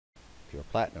Pure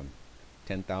Platinum,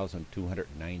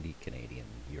 10,290 Canadian.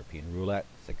 European Roulette,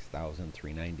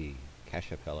 6,390.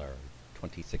 Caterpillar,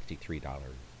 $2063.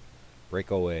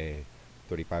 Breakaway,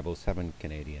 3507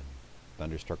 Canadian.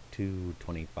 Thunderstruck 2,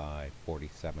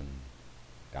 $2547.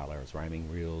 Rhyming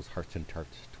Reels, Hearts and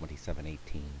Tarts, $2718.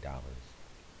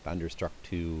 Thunderstruck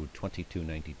 2,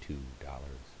 $2292.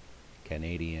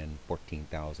 Canadian,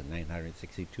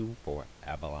 14,962 for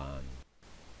Avalon.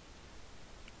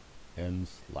 And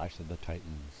Slash of the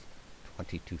Titans,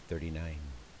 2239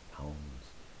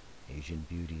 pounds. Asian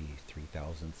Beauty,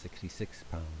 3,066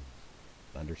 pounds.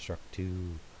 Thunderstruck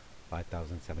 2,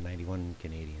 5,791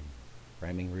 Canadian.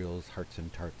 Rhyming Reels, Hearts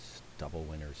and Tarts, double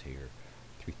winners here.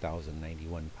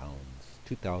 3,091 pounds,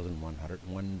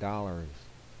 $2,101.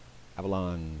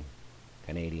 Avalon,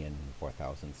 Canadian,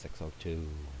 4,602.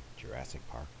 Jurassic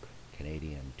Park,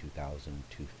 Canadian,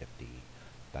 2,250.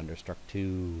 Thunderstruck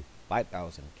 2,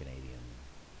 5,000 Canadian.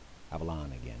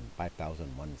 Avalon again,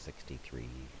 $5,163.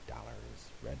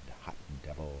 Red Hot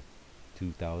Devil,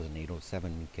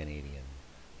 2,807 Canadian.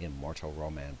 Immortal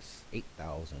Romance,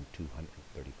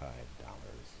 $8,235.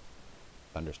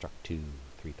 Thunderstruck 2,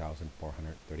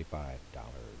 $3,435.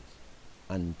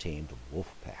 Untamed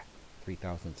Wolfpack,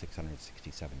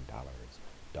 $3,667.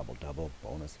 Double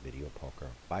bonus video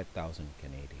poker, 5,000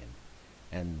 Canadian.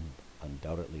 And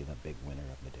undoubtedly the big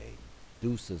winner of the day,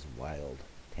 Deuces Wild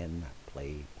 10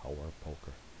 play power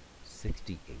poker,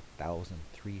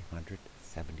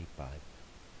 $68,375.